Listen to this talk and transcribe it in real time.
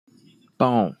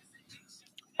Boom.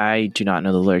 I do not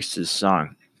know the lyrics to this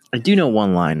song. I do know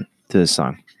one line to this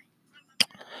song.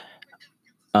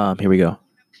 Here we go.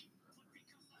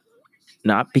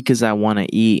 Not because I want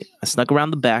to eat. I snuck around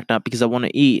the back, not because I want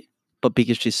to eat, but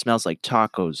because she smells like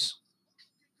tacos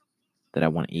that I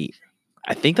want to eat.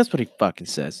 I think that's what he fucking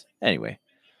says. Anyway,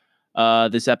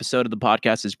 this episode of the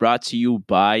podcast is brought to you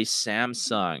by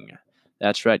Samsung.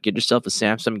 That's right. Get yourself a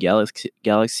Samsung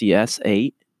Galaxy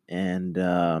S8 and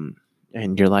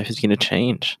your life is going to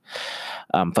change.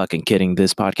 I'm fucking kidding.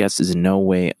 This podcast is in no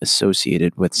way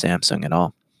associated with Samsung at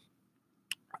all.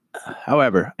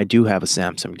 However, I do have a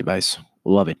Samsung device.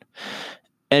 Love it.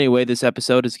 Anyway, this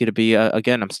episode is going to be,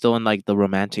 again, I'm still in like the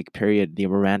romantic period, the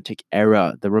romantic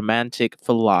era, the romantic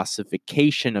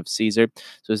philosophication of Caesar.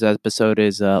 So this episode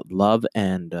is love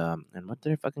and what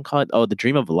did I fucking call it? Oh, the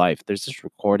dream of life. There's this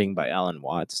recording by Alan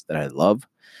Watts that I love.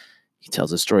 He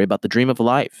tells a story about the dream of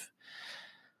life.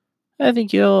 I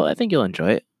think you'll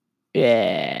enjoy it.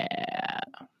 Yeah.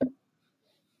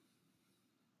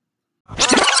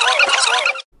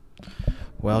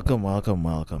 Welcome.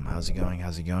 How's it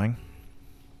going?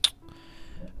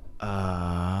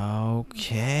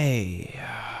 Okay.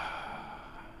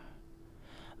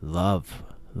 Love.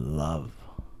 The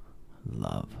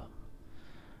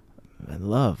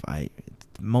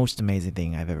most amazing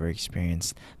thing I've ever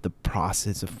experienced. The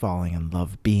process of falling in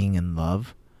love, being in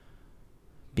love,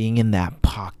 being in that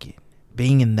pocket,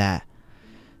 being in that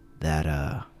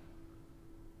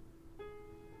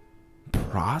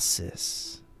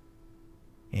process,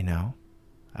 you know?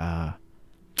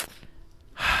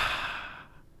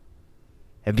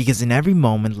 And because in every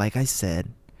moment, like I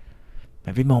said,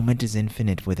 every moment is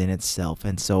infinite within itself.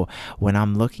 And so when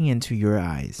I'm looking into your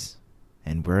eyes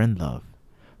and we're in love,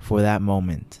 for that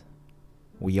moment,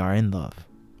 we are in love.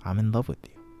 I'm in love with you.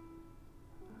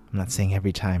 I'm not saying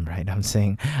every time, right? I'm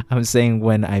saying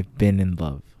when I've been in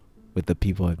love with the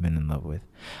people I've been in love with.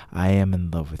 I am in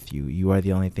love with you. You are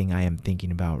the only thing I am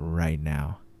thinking about right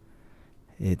now.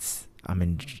 I'm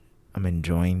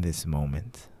enjoying this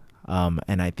moment.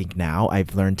 And I think now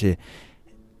I've learned to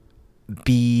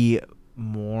be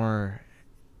more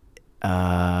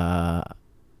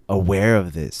aware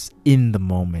of this in the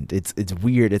moment. It's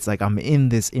weird. It's like I'm in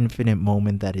this infinite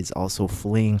moment that is also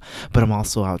fleeing, but I'm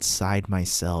also outside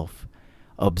myself,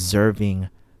 observing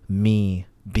me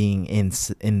being in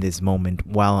this moment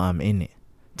while I'm in it.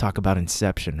 Talk about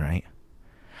Inception, right?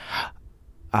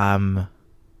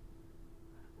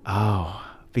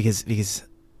 Because it's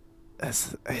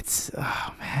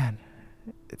oh man,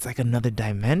 it's like another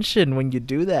dimension when you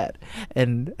do that.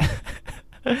 And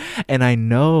and I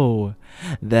know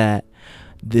that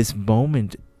this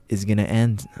moment is gonna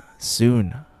end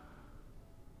soon,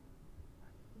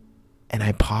 and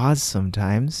I pause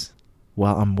sometimes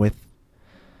while I'm with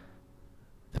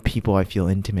the people I feel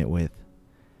intimate with,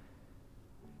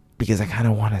 because I kind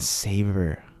of want to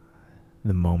savor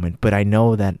the moment, but I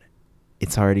know that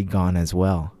it's already gone as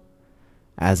well.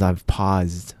 As I've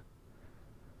paused,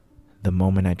 the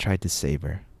moment I tried to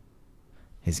savor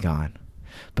is gone.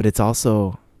 But it's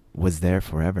also was there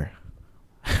forever.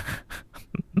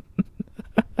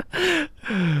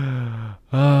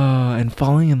 And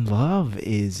falling in love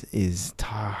is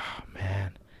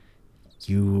man,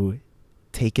 you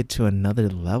take it to another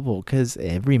level, because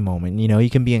every moment, you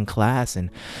can be in class and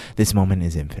this moment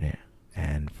is infinite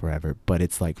and forever, but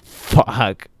it's like,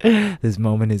 fuck, this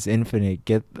moment is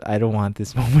infinite. I don't want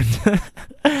this moment.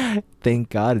 Thank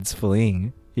God it's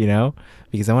fleeing,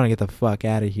 because I want to get the fuck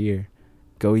out of here,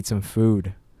 go eat some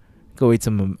food, go eat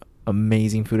some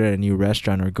amazing food at a new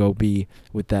restaurant, or go be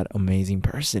with that amazing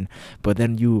person. But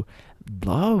then you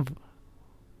love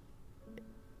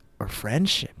or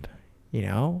friendship,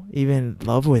 even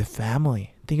love with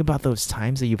family. Think about those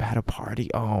times that you've had a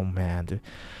party. Oh man,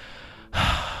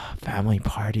 family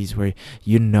parties where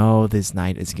this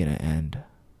night is gonna end,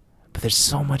 but there's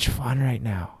so much fun right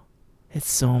now. It's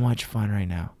so much fun right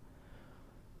now.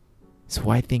 So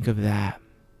why think of that?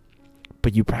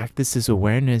 But you practice this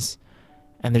awareness,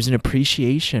 and there's an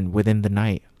appreciation within the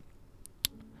night.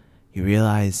 You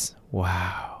realize,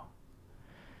 wow,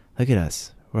 look at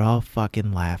us. We're all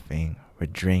fucking laughing. We're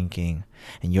drinking,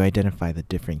 and you identify the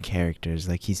different characters.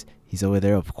 Like he's over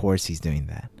there. Of course he's doing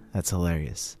that. That's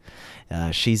hilarious.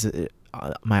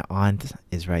 My aunt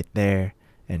is right there,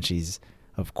 and she's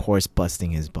of course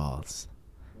busting his balls.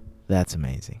 That's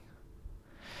amazing.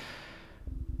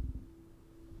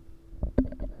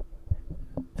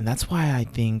 And that's why I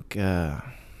think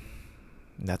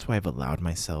that's why I've allowed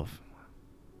myself.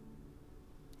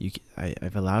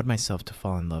 I've allowed myself to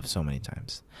fall in love so many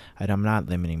times. I'm not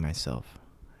limiting myself,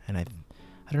 and I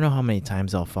I don't know how many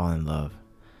times I'll fall in love.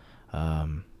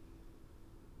 Um,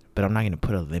 but I'm not going to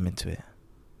put a limit to it.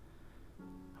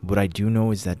 What I do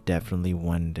know is that definitely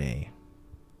one day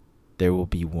there will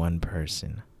be one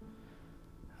person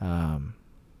that I'm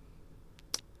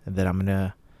going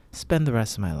to spend the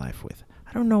rest of my life with.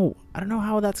 I don't know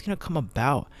how that's going to come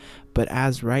about, but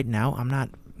as right now, I'm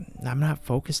not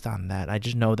focused on that. I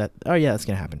just know that, oh yeah, that's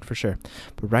going to happen for sure.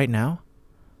 But right now,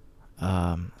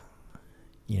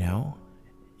 you know,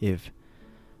 if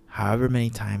however many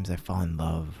times I fall in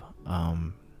love,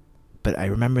 but I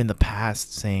remember in the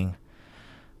past saying,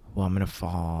 well, I'm going to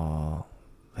fall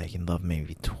like in love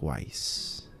maybe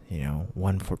twice,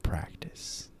 one for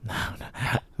practice.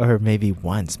 Or maybe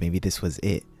once, maybe this was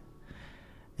it.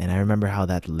 And I remember how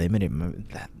that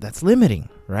limited, that's limiting,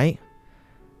 right?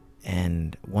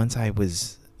 And once I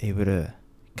was able to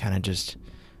kind of just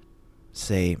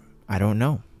say, I don't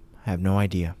know, I have no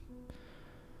idea.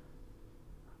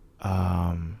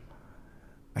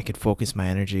 I could focus my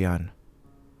energy on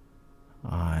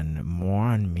more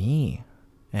on me,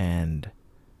 and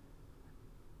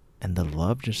the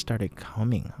love just started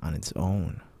coming on its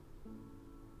own.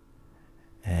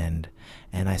 And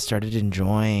I started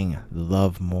enjoying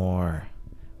love more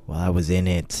while I was in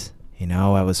it.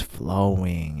 I was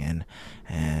flowing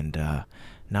and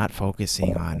not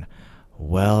focusing on,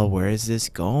 well, where is this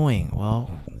going?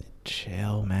 Well,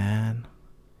 chill, man.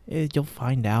 You'll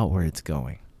find out where it's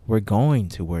going. We're going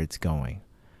to where it's going.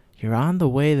 You're on the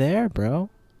way there, bro.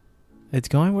 It's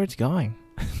going where it's going.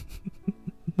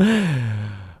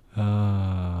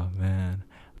 Oh, man.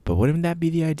 But wouldn't that be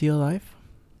the ideal life?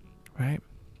 Right?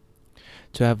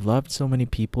 To have loved so many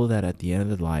people that at the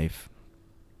end of life,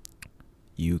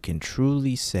 you can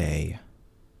truly say,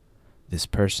 this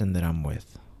person that I'm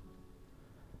with,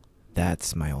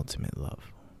 that's my ultimate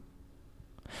love.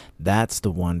 That's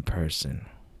the one person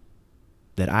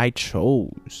that I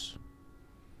chose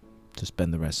to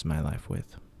spend the rest of my life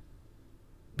with.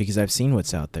 Because I've seen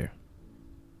what's out there.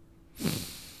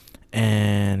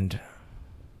 And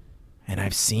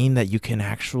I've seen that you can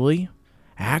actually,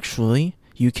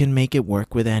 you can make it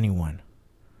work with anyone.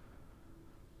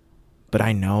 But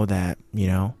I know that,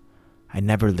 I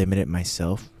never limited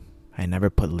myself. I never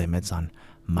put limits on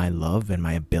my love and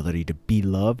my ability to be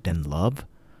loved and love.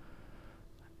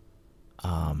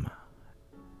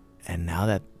 And now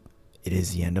that it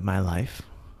is the end of my life,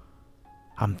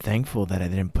 I'm thankful that I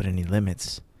didn't put any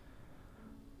limits.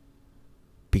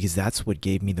 Because that's what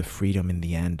gave me the freedom in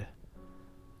the end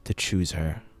to choose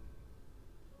her.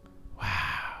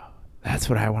 Wow. That's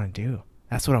what I want to do.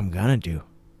 That's what I'm gonna do.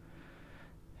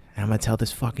 And I'm gonna tell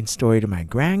this fucking story to my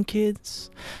grandkids,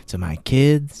 to my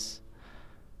kids,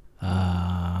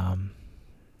 and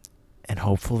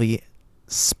hopefully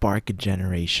spark a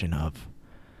generation of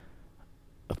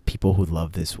people who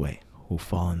love this way, who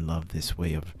fall in love this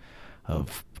way of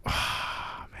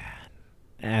man,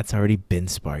 that's already been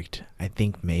sparked. I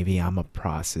think maybe I'm a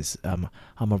process, I'm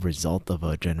a result of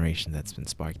a generation that's been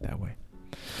sparked that way.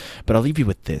 But I'll leave you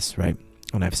with this, right?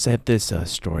 And I've said this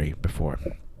story before.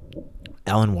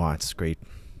 Alan Watts, great,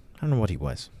 I don't know what he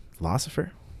was,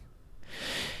 philosopher.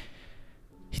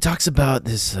 He talks about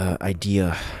this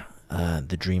idea,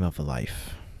 the dream of a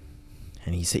life.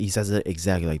 And he says it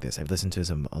exactly like this. I've listened to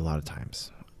him a lot of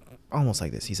times. Almost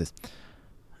like this. He says,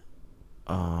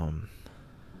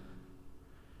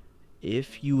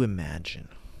 if you imagine,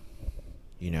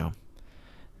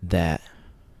 that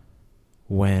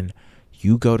when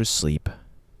you go to sleep,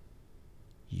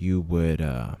 you would,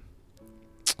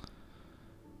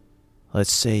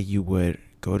 let's say you would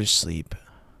go to sleep,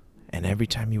 and every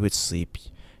time you would sleep,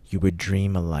 you would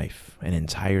dream a life, an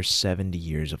entire 70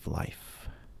 years of life.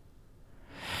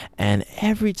 And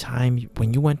every time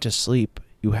when you went to sleep,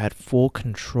 you had full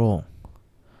control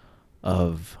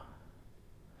of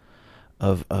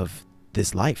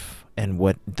this life and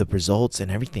what the results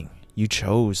and everything. You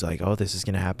chose, like, oh, this is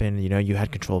going to happen. You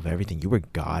had control of everything. You were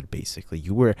God, basically.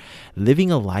 You were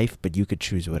living a life, but you could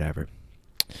choose whatever.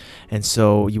 And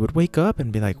so you would wake up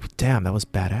and be like, damn, that was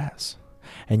badass.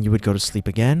 And you would go to sleep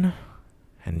again,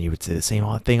 and you would say the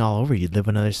same thing all over. You'd live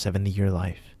another 70-year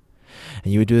life.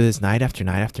 And you would do this night after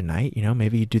night after night.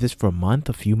 Maybe you do this for a month,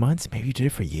 a few months. Maybe you did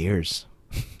it for years.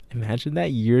 Imagine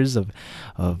that, years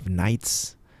of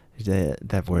nights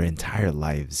that were entire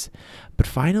lives. But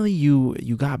finally you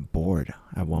got bored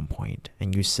at one point,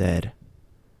 and you said,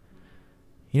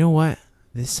 you know what?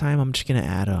 This time I'm just going to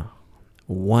add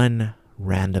one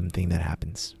random thing that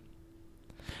happens.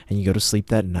 And you go to sleep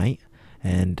that night,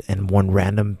 and one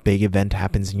random big event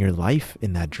happens in your life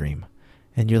in that dream.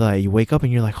 And you wake up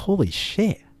and you're like, holy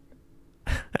shit.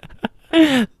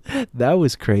 That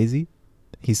was crazy.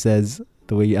 he says,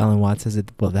 the way Alan Watts says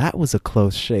it, well, that was a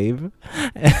close shave.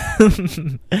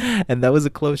 And that was a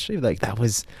close shave. Like, that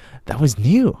was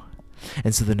new.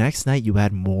 And so the next night you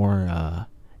had more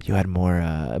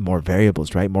more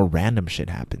variables, right? More random shit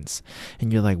happens.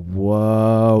 And you're like,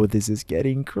 whoa, this is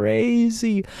getting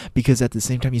crazy. Because at the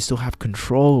same time you still have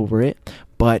control over it,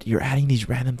 but you're adding these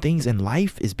random things, and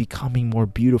life is becoming more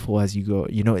beautiful as you go.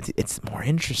 You know, it's more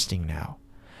interesting now.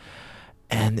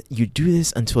 And you do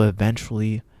this until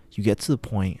eventually you get to the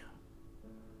point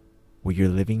where you're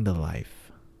living the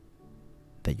life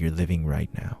that you're living right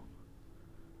now.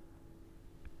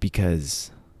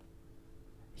 Because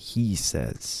he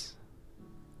says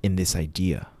in this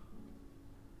idea,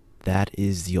 that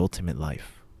is the ultimate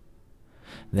life.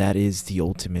 That is the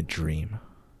ultimate dream.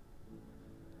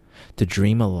 To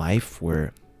dream a life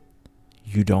where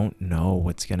you don't know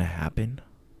what's going to happen,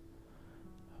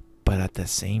 but at the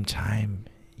same time,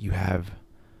 you have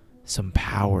some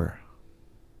power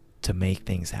to make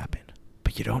things happen,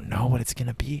 but you don't know what it's going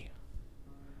to be.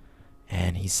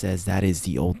 And he says that is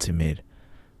the ultimate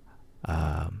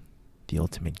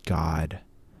God,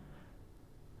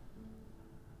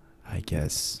 I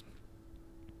guess.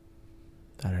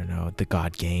 I don't know, the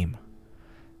God game.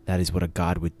 That is what a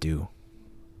God would do.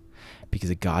 Because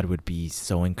a God would be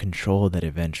so in control that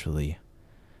eventually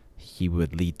he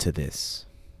would lead to this.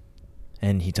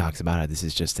 And he talks about how this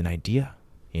is just an idea.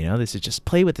 You know, this is just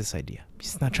play with this idea.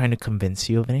 He's not trying to convince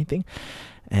you of anything.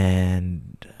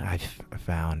 And I've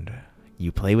found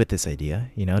you play with this idea,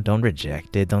 you know, don't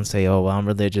reject it. Don't say, oh, well, I'm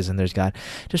religious and there's God.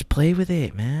 Just play with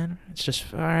it, man. It's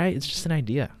just, all right, it's just an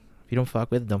idea. If you don't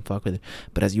fuck with it, don't fuck with it.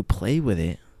 But as you play with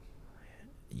it,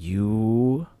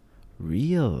 you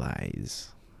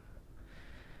realize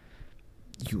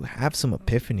you have some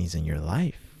epiphanies in your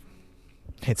life.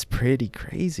 It's pretty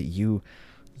crazy.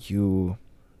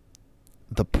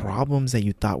 The problems that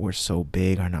you thought were so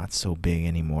big are not so big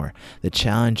anymore. The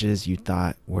challenges you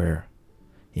thought were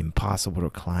impossible to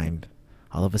climb,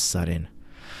 all of a sudden,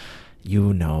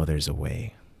 you know there's a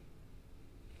way.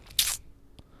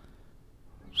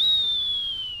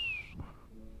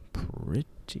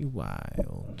 Pretty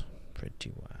wild.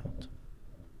 Pretty wild.